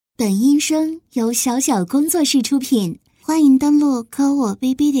本音声由小小工作室出品，欢迎登录科我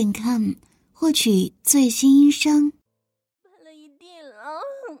bb.com 获取最新音声。搬了一地了，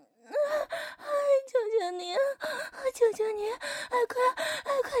求求你，求求你，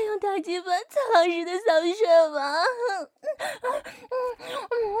快用大鸡巴擦老师的小穴吧！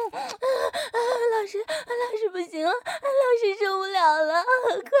老师不行了，老师受不了了，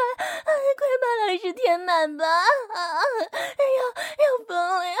快把老师填满吧！要疯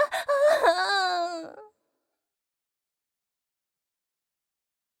了呀！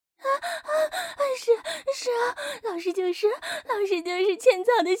是啊，老师就是欠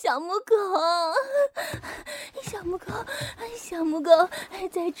操的小母狗，小母狗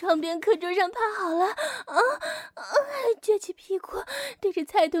在床边课桌上趴好了，撅起屁股对着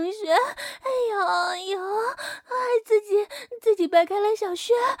蔡同学，自己掰开了小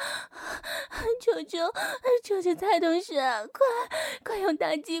穴，求求蔡同学，快用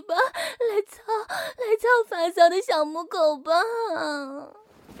大鸡巴来操发骚的小母狗吧！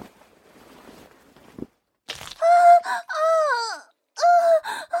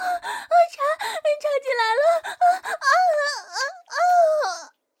插进来了！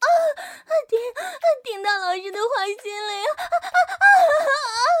顶到老师的花心了呀！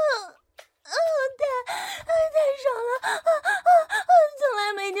太爽了！从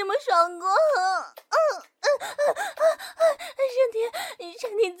来没这么爽过！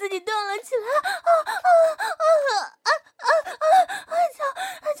身体自己动了起来！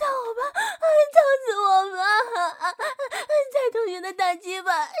操我吧！操死我吧！蔡同学的大鸡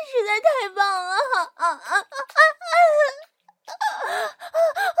巴实在太棒了！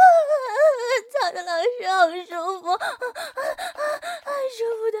操的老师好舒服，舒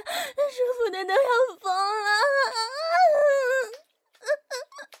服的都要疯了！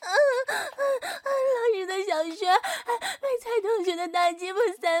老师的小穴被蔡同学的大鸡巴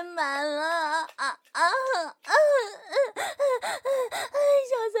塞满了！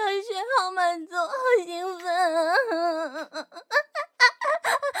小小穴好满足，好兴奋！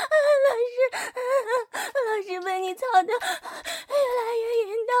老师被你操的越来越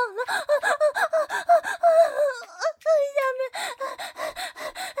淫荡了，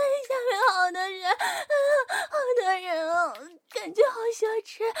下面好多人哦，感觉好羞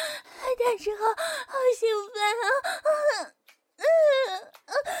耻，但是好兴奋啊！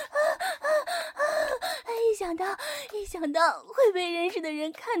一想到会被认识的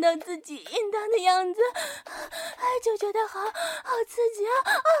人看到自己淫荡的样子，就觉得好刺激啊！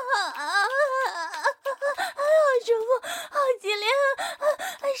好舒服，好激烈啊！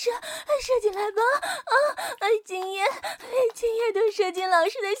射进来吧！精液都射进老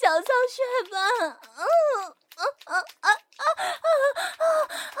师的小骚穴吧！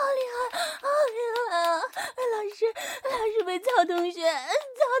好厉害啊！老师被曹同学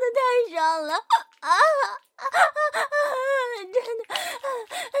操得太爽了！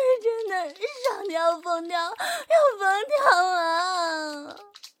真的爽的要疯掉了！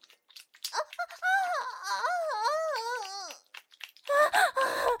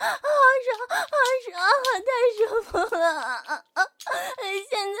好爽，太舒服了！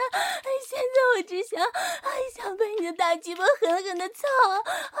现在我只想被你的大鸡巴狠狠的操！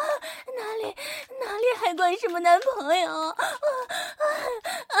哪里还管什么男朋友？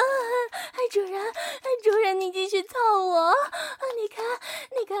主人，你继续操我！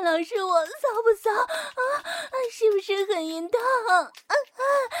你看老师我骚不骚？是不是很淫荡？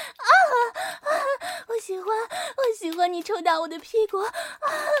我喜欢你抽打我的屁股，好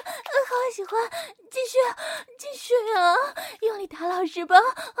喜欢！继续啊！用力打老师吧！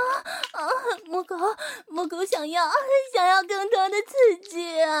母狗想要更多的刺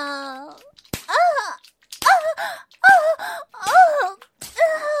激啊！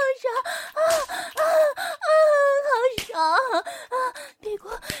好爽！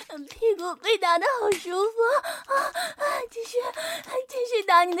屁股被打得好舒服！继续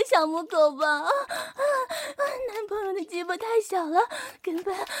打你的小母狗吧！男朋友的鸡巴太小了，根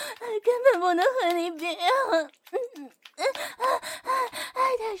本不能和你比！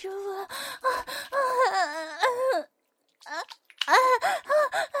太舒服了！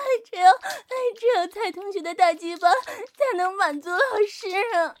只有蔡同学的大鸡巴才能满足老师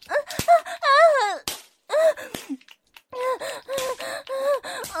啊！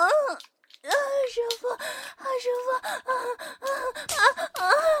舒服，不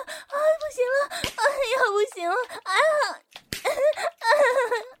行了，要不行了！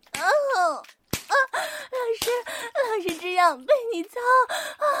老师这样被你操，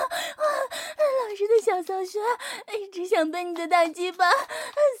老师的小骚穴一直想被你的大鸡巴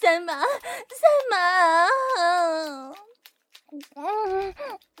塞满。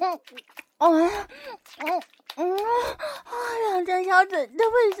两张小嘴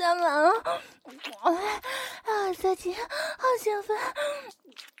都被塞满了，色情，好兴奋，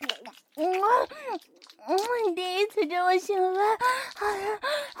第一次这么兴奋，好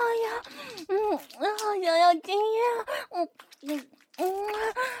想要经验，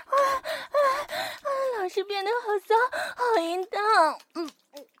老师变得好骚，好淫荡，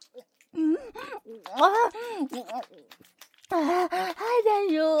还在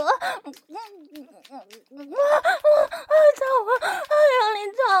说，操我，让你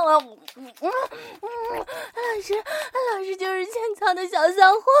操我，老师就是欠操的小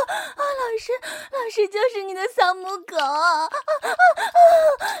骚货，老师就是你的丧母狗，哎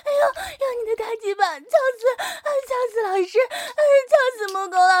呦，用你的大鸡巴操死老师，操死母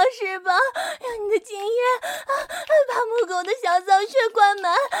狗老师吧，用你的精液把母狗的小骚穴灌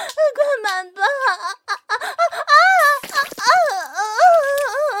满吧，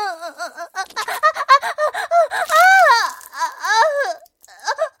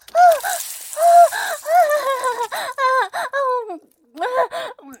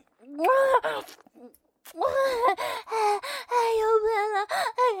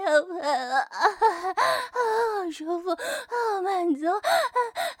又喷了，好舒服，好满足，好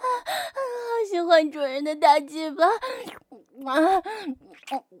喜欢主人的大鸡巴，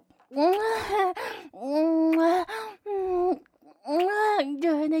主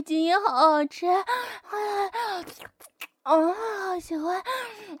人的精液好好吃，好喜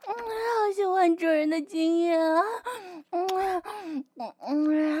欢主人的精液啊，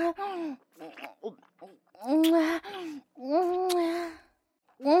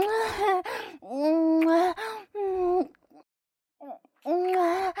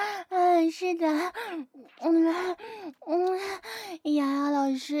是的，瑶瑶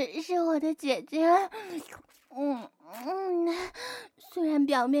老师是我的姐姐，虽然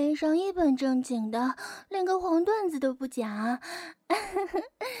表面上一本正经的，连个黄段子都不讲，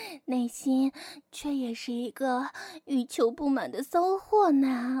内心却也是一个欲求不满的骚货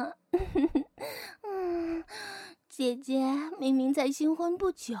呢。姐姐明明才新婚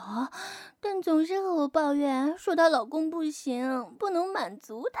不久，但总是和我抱怨说她老公不行，不能满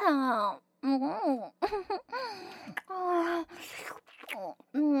足她。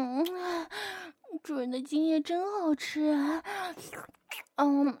主人的精液真好吃。好，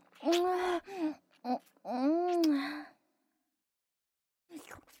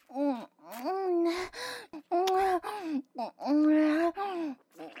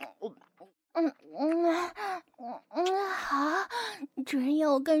主人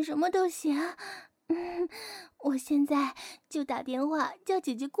要我干什么都行。我现在就打电话叫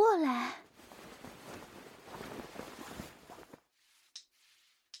姐姐过来。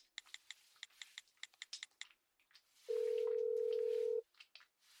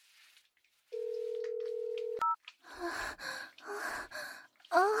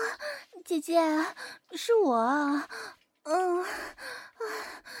姐姐，是我。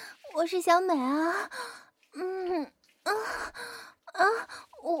我是小美啊。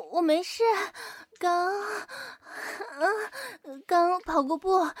我没事，刚跑过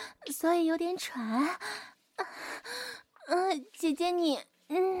步，所以有点喘。姐姐你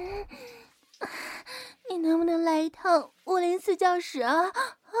能不能来一趟504教室啊？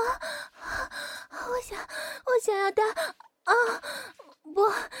我想要当不，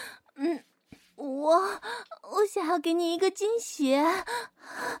我想要给你一个惊喜。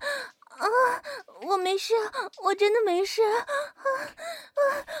我没事，我真的没事。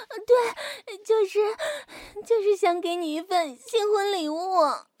对，就是想给你一份新婚礼物。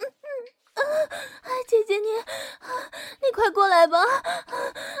姐姐你快过来吧，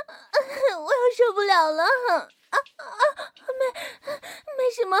我要受不了了。没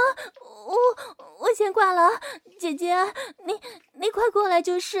什么，我先挂了。姐姐，你快过来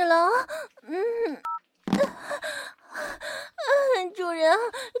就是了。主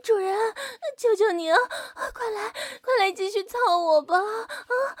人，求求你啊，快来继续操我吧！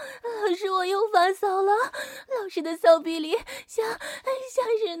老师我又发骚了，老师的骚逼里像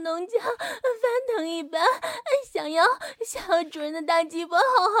是浓浆翻腾一般，想要主人的大鸡巴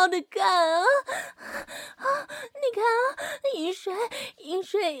好好的干啊！你看啊，饮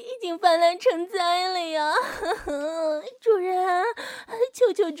水已经泛滥成灾了呀！主人，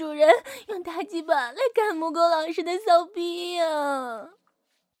求求主人用大鸡巴来干母狗老师的骚逼呀！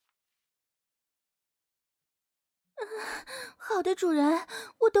好的，主人，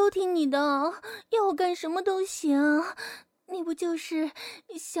我都听你的，要我干什么都行。你不就是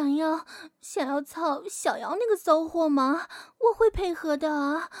想要操小瑶那个骚货吗？我会配合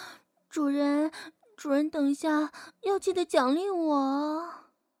的。主人主人等一下要记得奖励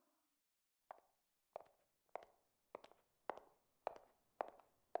我。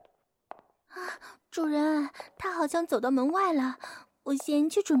主人，他好像走到门外了，我先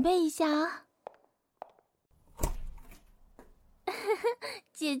去准备一下啊。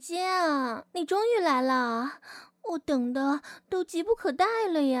姐姐啊，你终于来了，我等的都急不可待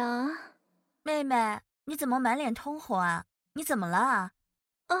了呀。妹妹，你怎么满脸通红啊？你怎么了？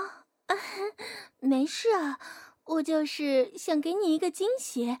没事啊，我就是想给你一个惊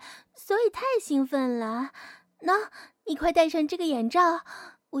喜，所以太兴奋了。那，你快戴上这个眼罩，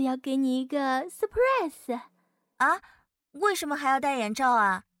我要给你一个 surprise。啊？为什么还要戴眼罩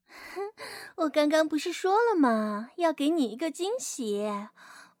啊？我刚刚不是说了吗？要给你一个惊喜。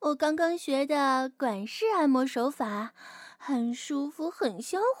我刚刚学的管式按摩手法，很舒服，很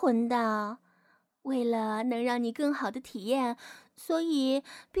销魂的。为了能让你更好的体验，所以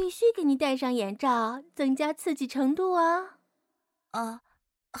必须给你戴上眼罩，增加刺激程度啊。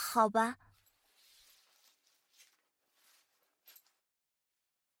好吧。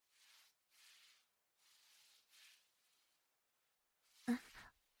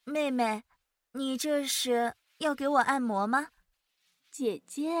妹妹，你这是要给我按摩吗？姐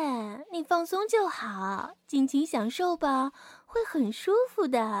姐，你放松就好，尽情享受吧，会很舒服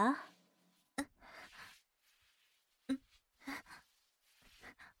的。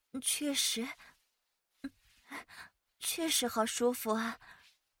确实好舒服啊。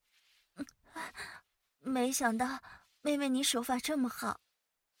没想到妹妹你手法这么好，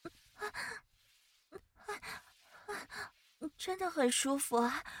真的很舒服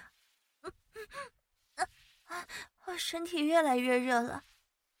啊。我身体越来越热了，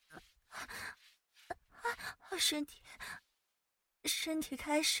身体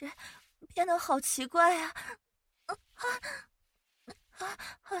开始变得好奇怪啊。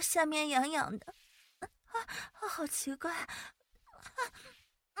下面痒痒的，好奇怪。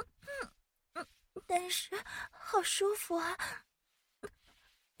但是好舒服啊。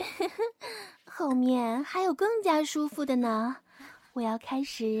后面还有更加舒服的呢，我要开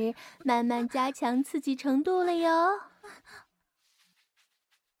始慢慢加强刺激程度了哟。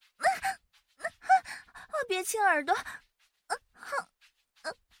别亲耳朵。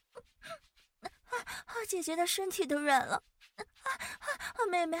姐姐的身体都软了。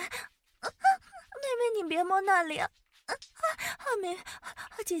妹妹，你别摸那里啊。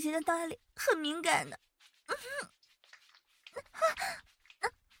姐姐的那里很敏感的。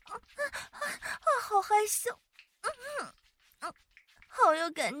好害羞。好有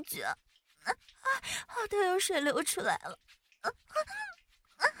感觉。都有水流出来了。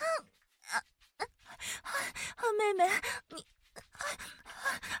妹妹，你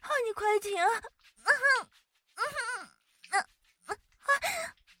快停啊。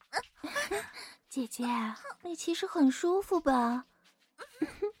姐姐，你其实很舒服吧？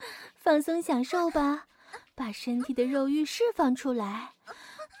放松享受吧，把身体的肉欲释放出来。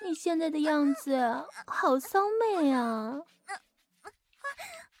你现在的样子好骚媚啊！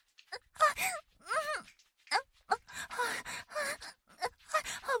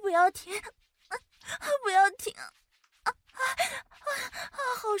不要停，不要停。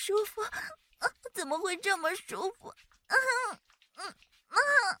好舒服，怎么会这么舒服？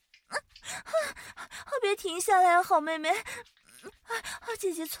别停下来啊，好妹妹。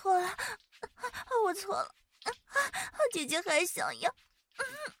姐姐错了。我错了。姐姐还想要。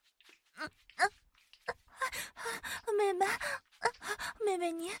妹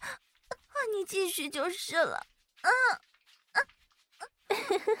妹你继续就是了。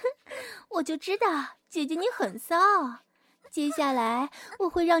我就知道姐姐你很骚，接下来我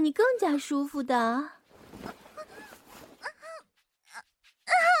会让你更加舒服的。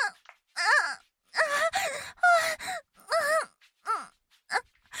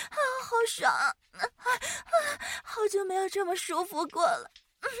好爽啊。好久没有这么舒服过了。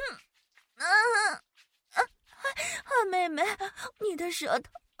妹妹，你的舌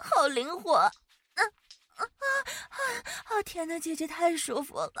头好灵活。天哪，姐姐太舒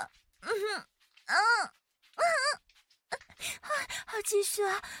服了。继续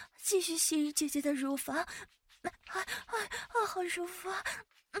啊，继续吸姐姐的乳房。好舒服啊。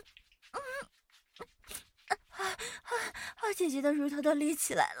姐姐的乳头都立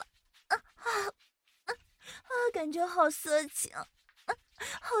起来了。感觉好色情，好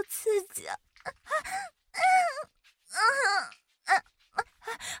刺激啊。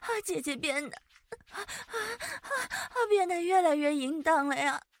姐姐变得越来越淫荡了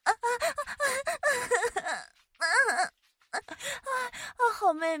呀。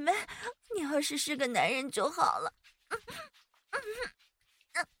好妹妹，你要是个男人就好了。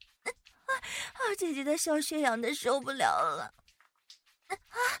姐姐的小穴痒的受不了了。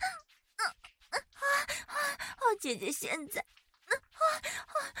姐姐现在，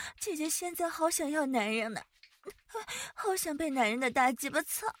姐姐现在好想要男人呢，好想被男人的大鸡巴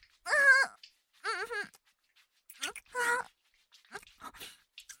操。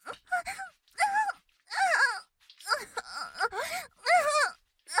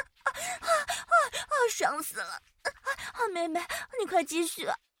爽死了！妹妹，你快继续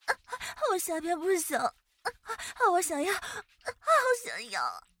啊！我下边不行，我想要，好想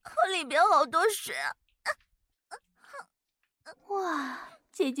要，我里边好多水啊！哇，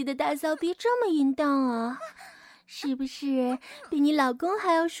姐姐的大骚逼这么淫荡啊，是不是比你老公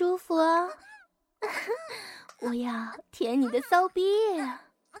还要舒服啊？我要舔你的骚逼！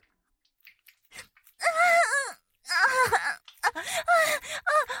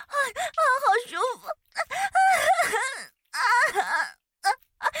好舒服！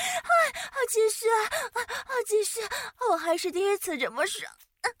继续继续！我还是第一次这么爽，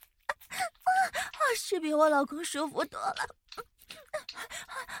是比我老公舒服多了。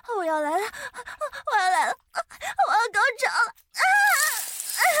我要来了！我要来了！我要高潮了！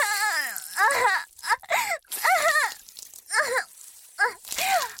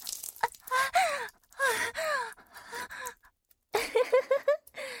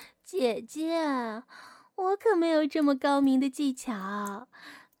姐姐，我可没有这么高明的技巧，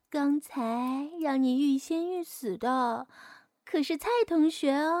刚才让你欲仙欲死的可是蔡同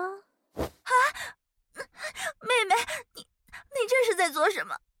学哦。妹妹，你这是在做什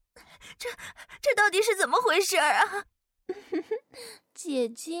么？这到底是怎么回事啊？姐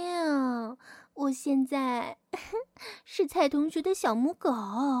姐啊，我现在是蔡同学的小母狗，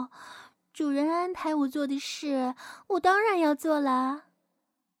主人安排我做的事，我当然要做啦。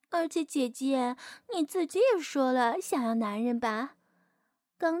而且姐姐，你自己也说了想要男人吧？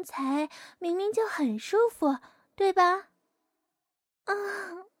刚才明明就很舒服，对吧？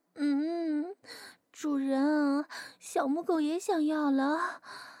主人，小母狗也想要了。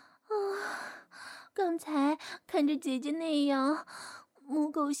刚才看着姐姐那样，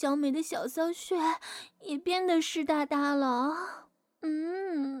母狗小美的小骚穴也变得湿哒哒了。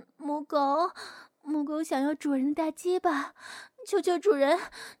母狗想要主人的大鸡巴，求求主人，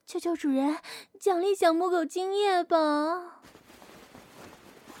奖励小母狗精液吧！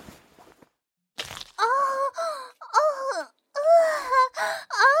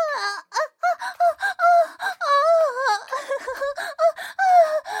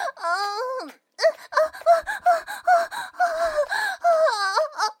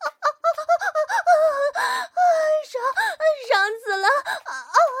爽死了！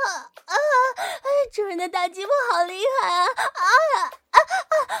主人的大鸡巴好厉害啊！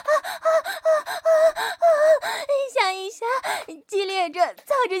一下一下激烈着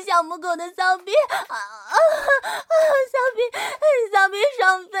操着小母狗的骚逼，骚逼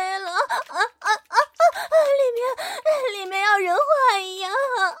爽飞了！里面要人化一样，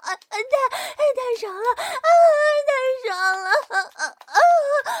太爽了！太爽了！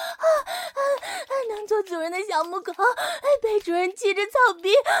能做主人的小母狗，被主人骑着草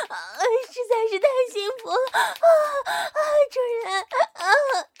逼，实在是太幸福了！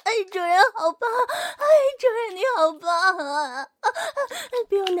主人好棒！主人你好棒啊！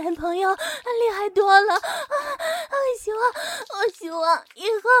比我男朋友厉害多了！我希望以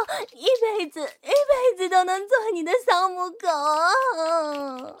后一辈子都能做你的小母狗！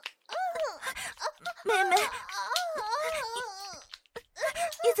妹妹，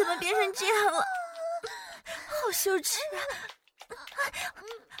你怎么变成这样了？好羞耻啊！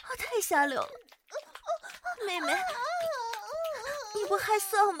太下流了！妹妹，你不害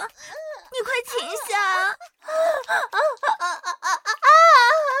臊吗？你快停下啊！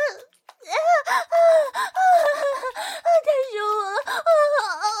太舒服了！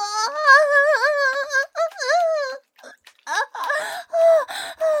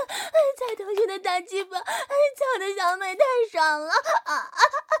蔡同学的大鸡巴操的小美太爽了！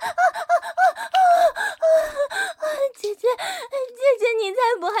姐姐你才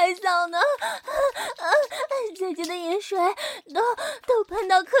不害臊呢！姐姐的饮水都喷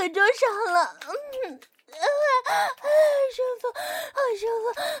到课桌上了，舒服，好舒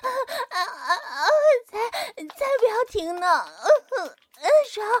服！才不要停呢！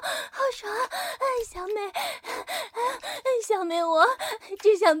爽，好爽！小美，我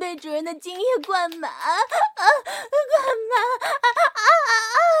只想被主人的精液灌满，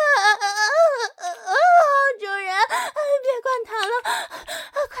主人，别灌他了，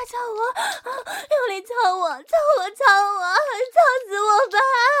快操我，用力操我，操死我吧！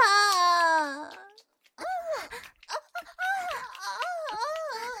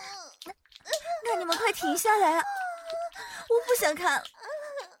想看了，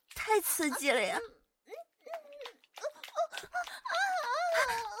太刺激了呀！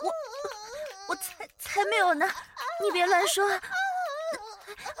我才没有呢，你别乱说啊！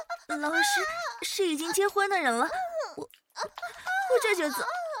老师是已经结婚的人了，我这就走，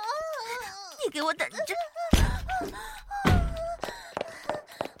你给我等着。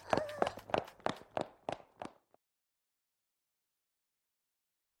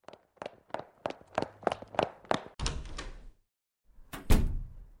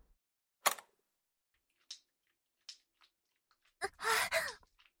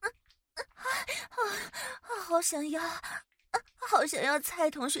好想要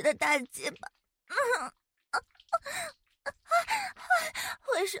蔡同学的大鸡巴，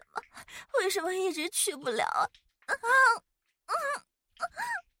为什么一直去不了啊？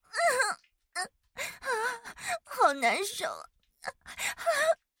好难受啊！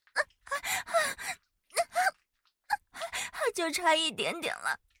就差一点点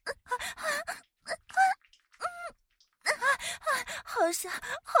了，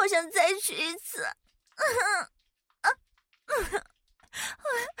好想再去一次。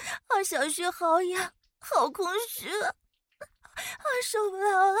小穴好痒，好空虚啊！受不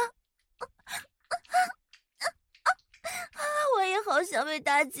了了！我也好想被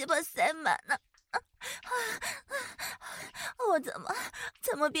大鸡巴塞满呢。我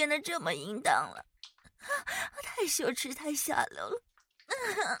怎么变得这么淫荡了？太羞耻，太下流了！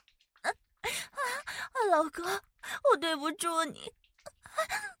老公，我对不住你，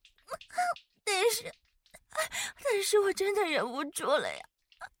但是我真的忍不住了呀！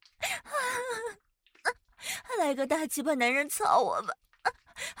来个大鸡巴男人操我吧，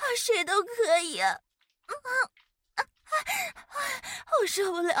谁都可以啊！我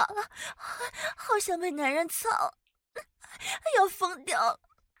受不了了，好想被男人操，要疯掉了！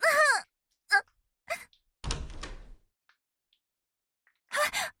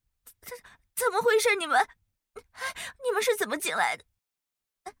怎么回事？你们是怎么进来的？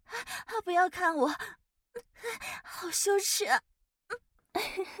不要看我，好羞耻啊！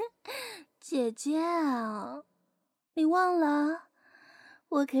姐姐啊，你忘了，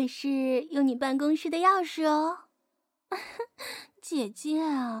我可是有你办公室的钥匙哦。姐姐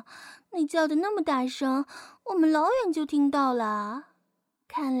啊，你叫的那么大声，我们老远就听到了。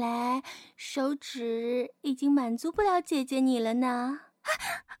看来手指已经满足不了姐姐你了呢。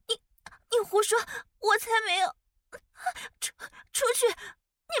你胡说，我才没有！出去！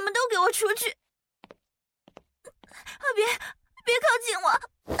你们都给我出去！别靠近我！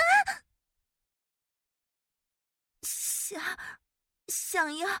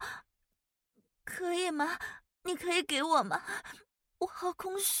想要，可以吗？你可以给我吗？我好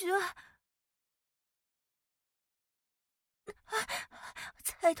空虚啊！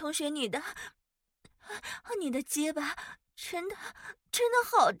蔡同学，你的结巴真的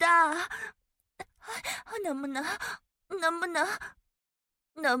好大啊！能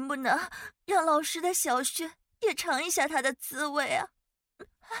不能让老师的小穴也尝一下它的滋味啊？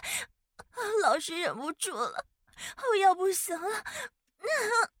老师忍不住了，我要不行了，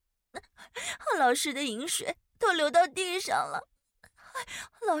老师的饮水都流到地上了，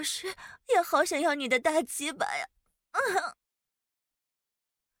老师也好想要你的大鸡巴呀！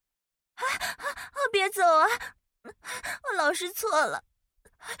别走啊！老师错了，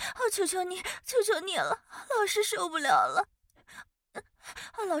求求你了，老师受不了了！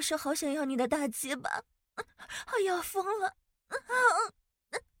老师好想要你的大鸡巴，要疯了！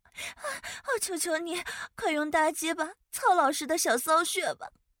求求你，快用大鸡巴操老师的小骚穴吧，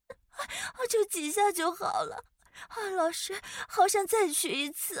就几下就好了。老师好想再去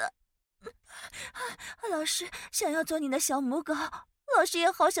一次。老师想要做你的小母狗，老师也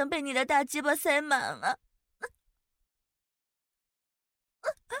好想被你的大鸡巴塞满啊！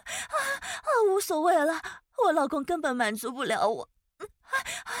无所谓了，我老公根本满足不了我。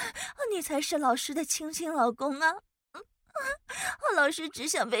你才是老师的亲老公啊！老师只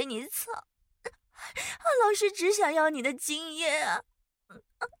想被你操，老师只想要你的精液啊！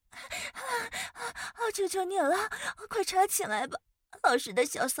求求你了，快插起来吧，老师的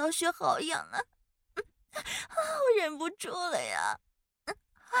小骚穴好痒啊！我忍不住了呀！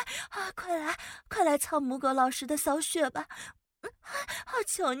快来操母狗老师的骚穴吧！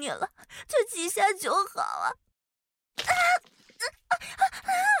求你了，就几下就好啊！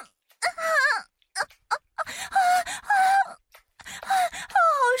好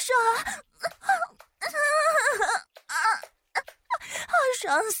爽啊！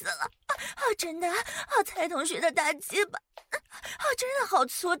爽死了！真的，蔡同学的大鸡巴，真的好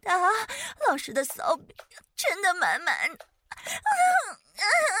粗大啊！老师的骚逼真的满满的，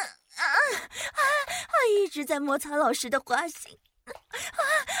一直在摩擦老师的花心，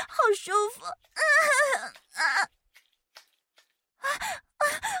好舒服，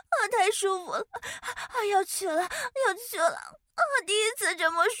太舒服了，要去了，第一次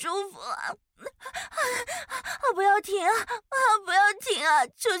这么舒服啊！不要停啊！不要停啊！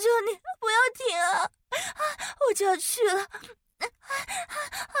求求你不要停啊！我就要去了，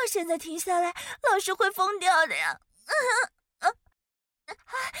现在停下来，老师会疯掉的呀！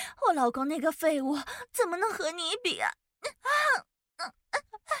我老公那个废物怎么能和你比啊？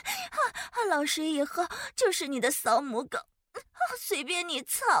老师以后就是你的扫母狗，随便你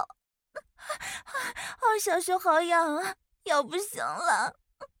操！小胸好痒啊，要不行了，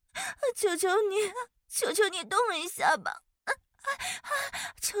求求你动一下吧！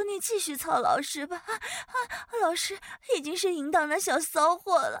求你继续操老师吧！老师已经是淫荡的小骚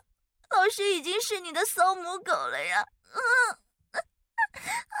货了，老师已经是你的骚母狗了呀！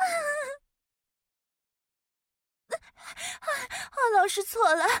老师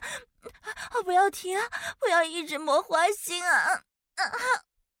错了，不要停啊！不要一直磨花心啊！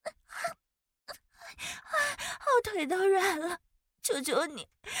腿都软了，求求你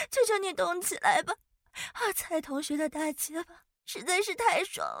动起来吧！蔡同学的大结巴实在是太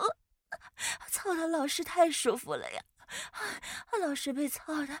爽了，操的老师太舒服了呀！老师被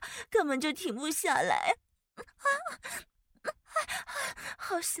操的根本就停不下来，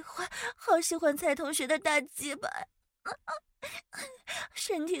好喜欢蔡同学的大鸡巴，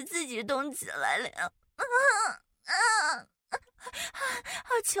身体自己动起来了呀！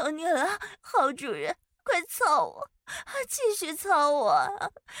求你了，郝主任，快操我！继续操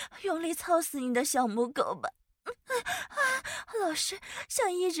我，用力操死你的小母狗吧！老师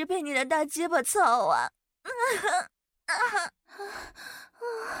想一直被你的大鸡巴操啊！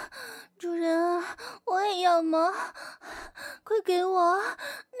主人啊，我也要吗？快给我，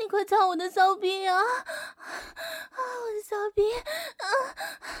你快操我的骚逼啊！我的骚逼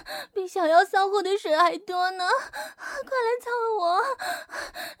比小妖骚货的水还多呢！快来操我！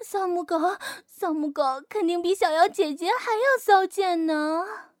骚母狗肯定比小妖姐姐还要骚贱呢！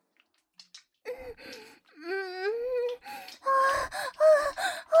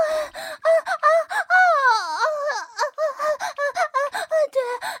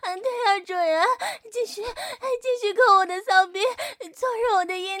对啊，主人，继续抠我的骚逼，搓热我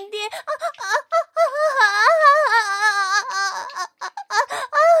的阴蒂，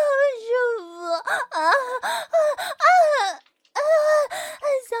舒服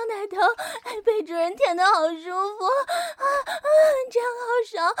小奶头被主人舔得好舒服，这样好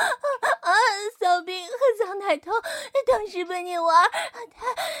爽骚逼和小奶头同时被你玩，太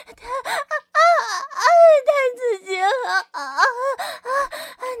刺激了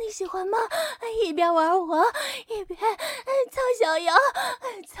你喜欢吗？一边玩我一边操小妖，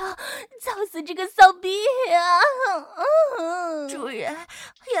操死这个骚逼啊！主人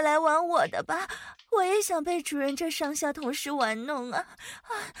也来玩我的吧，我也想被主人这上下同时玩弄啊！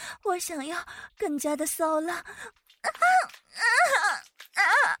我想要更加的骚浪！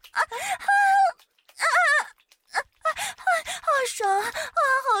好爽啊！好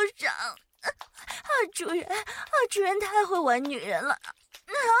爽！主人太会玩女人了！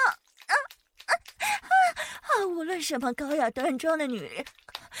无论什么高雅端庄的女人，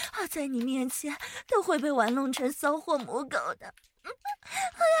在你面前都会被玩弄成骚货母狗的。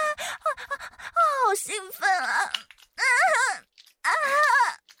好兴奋啊！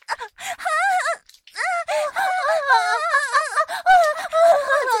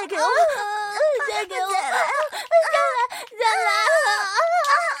再给我，再来！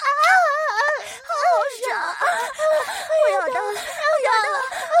好爽！我要到了，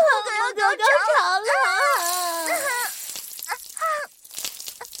我要高潮了！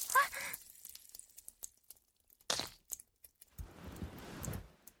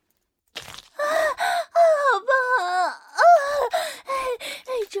好棒啊！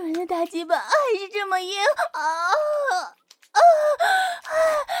主人的大鸡巴还是这么硬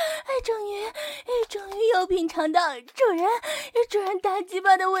终于又品尝到主人大鸡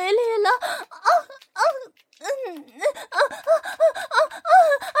巴的威力了！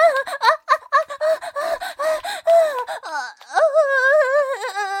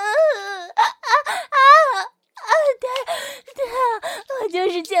对，我就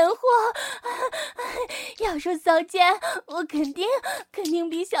是贱货。要说骚贱，我肯定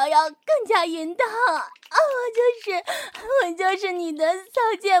比小妖更加淫荡我就是你的骚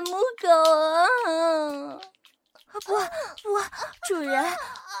贱母狗啊！不，主人，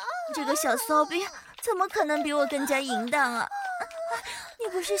这个小骚逼怎么可能比我更加淫荡啊？你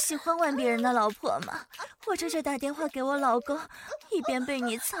不是喜欢玩别人的老婆吗？我这就打电话给我老公，一边被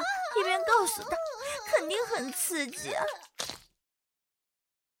你操，一边告诉他，肯定很刺激啊。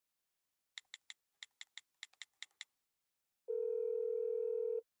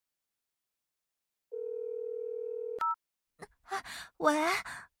喂，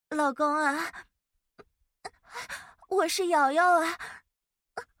老公啊，我是瑶瑶啊，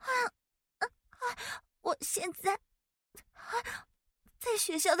我现在在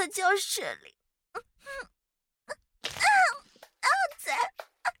学校的教室里，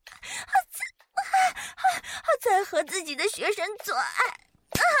在和自己的学生做爱，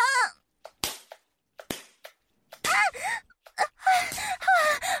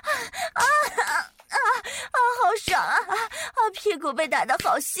好爽啊！屁股被打得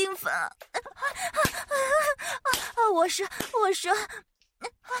好兴奋啊！我说，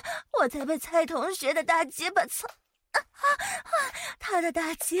我在被蔡同学的大鸡巴操，他的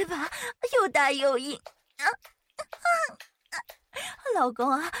大鸡巴又大又硬，老公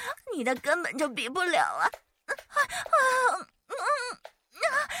啊，你的根本就比不了啊！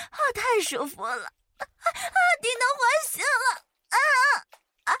太舒服了，顶到欢心了！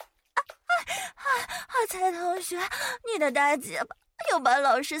蔡同学，你的大鸡巴又把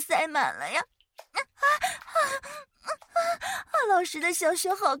老师塞满了呀！老师的小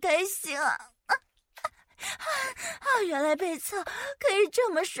雪好开心啊！原来被操可以这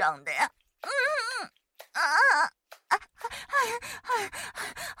么爽的呀！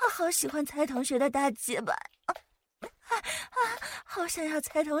好喜欢蔡同学的大鸡巴，好想要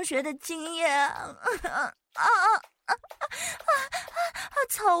蔡同学的精液啊！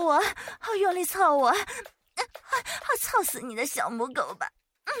操我，好用力操我！操死你的小母狗吧！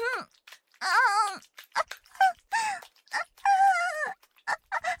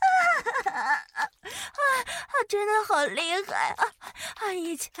真的好厉害啊！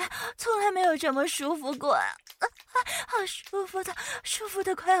以前从来没有这么舒服过啊！好舒服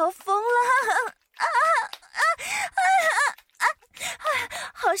的快要疯了！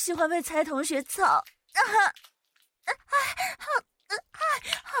好喜欢被蔡同学操！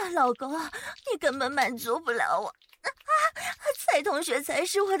老公，你根本满足不了我，蔡同学才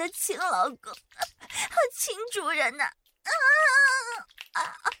是我的亲老公，亲主人呐！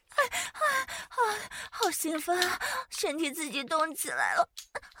好兴奋啊，身体自己动起来了，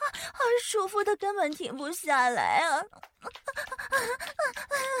好舒服的根本停不下来啊！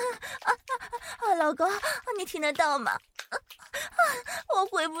老公，你听得到吗？我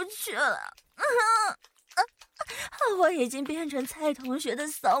回不去了。我已经变成蔡同学的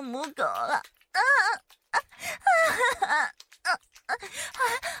骚母狗了！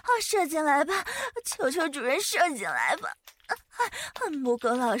射进来吧，求求主人射进来吧！母狗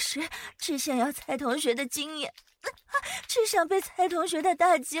老师只想要蔡同学的精液，只想被蔡同学的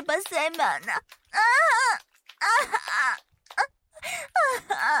大鸡巴塞满呢！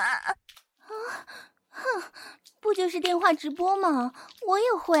不就是电话直播吗？我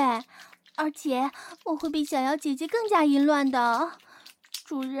也会。而且我会比小妖姐姐更加淫乱的。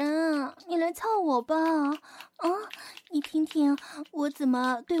主人，你来操我吧！你听听我怎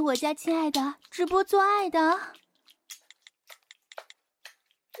么对我家亲爱的直播做爱的。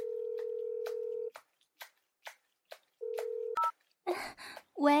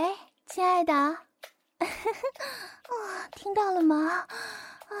喂，亲爱的，听到了吗？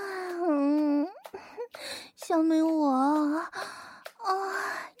小美我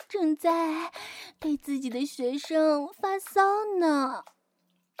正在对自己的学生发骚呢。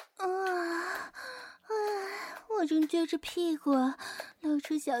我正撅着屁股露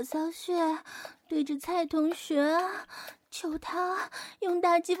出小骚穴，对着蔡同学求他用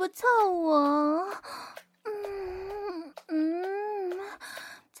大鸡巴操我。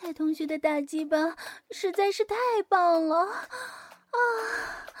蔡同学的大鸡巴实在是太棒了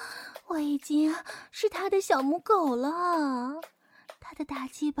我已经是他的小母狗了。他的大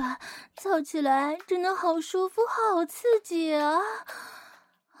鸡巴操起来真的好舒服，好刺激啊！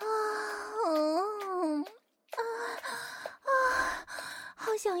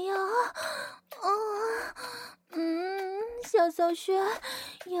好想要小骚穴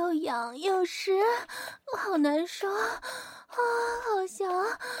又痒又湿，好难受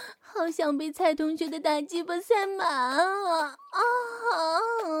好想被蔡同学的大鸡巴塞满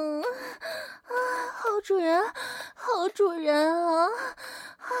好主人啊！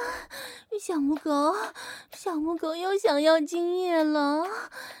小母狗又想要精液了，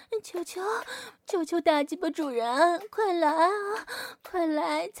求求大鸡巴主人，快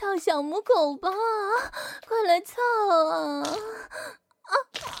来操小母狗吧，快来操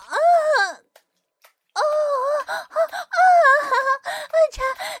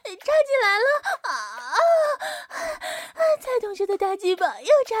插进来了蔡同学的大鸡巴又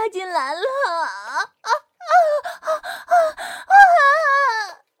插进来了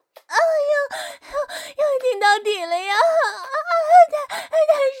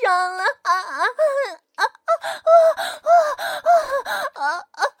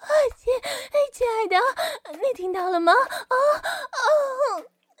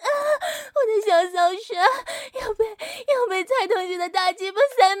的大鸡巴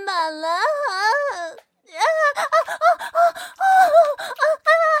塞满了。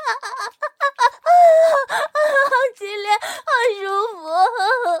好激烈，好舒服，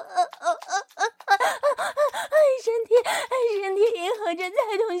身体迎合着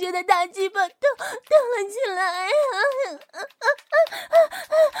蔡同学的大鸡巴动了起来。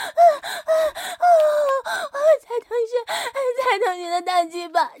蔡同学的大鸡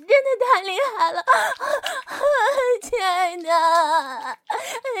巴真的太厉害了，亲爱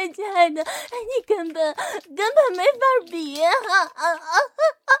的，你根本没法比啊！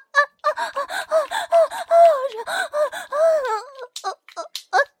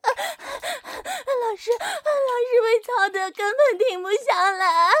老师被操的根本停不下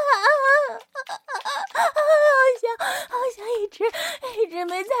来，好想一直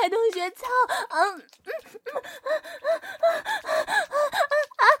没蔡同学操。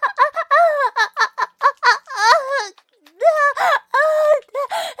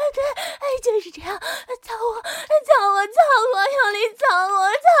对，就是这样，操我，用力操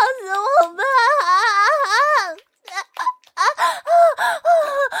我，操死我吧！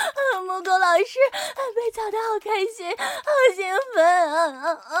木狗老师被操得好开心，好兴奋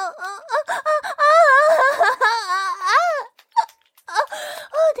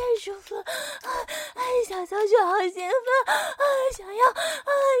太舒服了，小小雪好兴奋，想要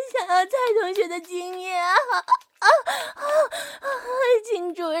蔡同学的经验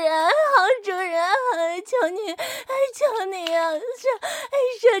请主人，好主人，求你啊，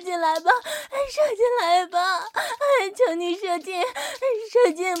射进来吧，求你射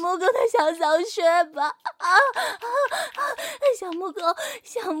进木狗的小骚穴吧！小木狗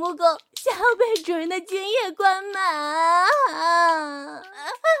想要被主人的精液灌满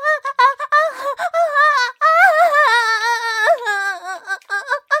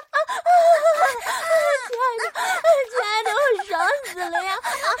亲爱的，我爽死了呀！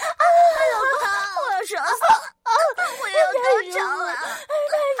老公，我要爽死了，我也要高潮了，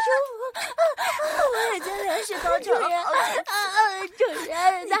太舒服！我已经连续高潮了好几次。主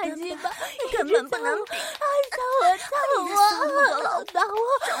人，大鸡巴，你根本不能比！操我，把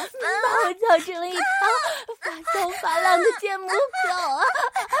我操成了一条发骚发浪的贱母狗！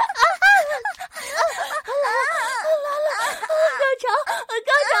高潮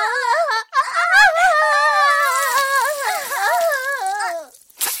了！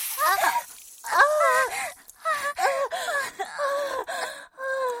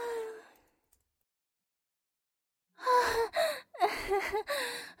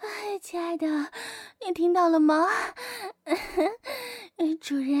亲爱的，你听到了吗？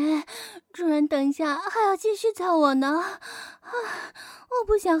主人，等一下还要继续操我呢。我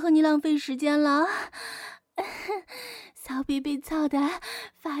不想和你浪费时间了。骚逼被操的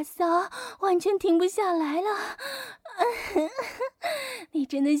发骚，完全停不下来了。你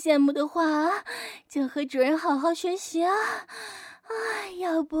真的羡慕的话，就和主人好好学习啊！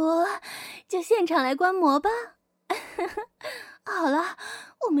要不就现场来观摩吧。好了，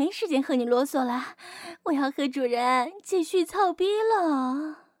我没时间和你啰嗦了，我要和主人继续操逼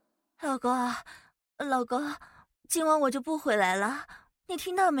了。老公，今晚我就不回来了，你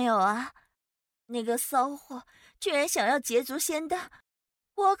听到没有啊？那个骚货居然想要捷足先登，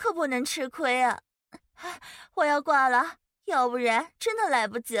我可不能吃亏啊！我要挂了，要不然真的来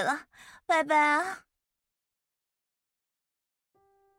不及了，拜拜啊！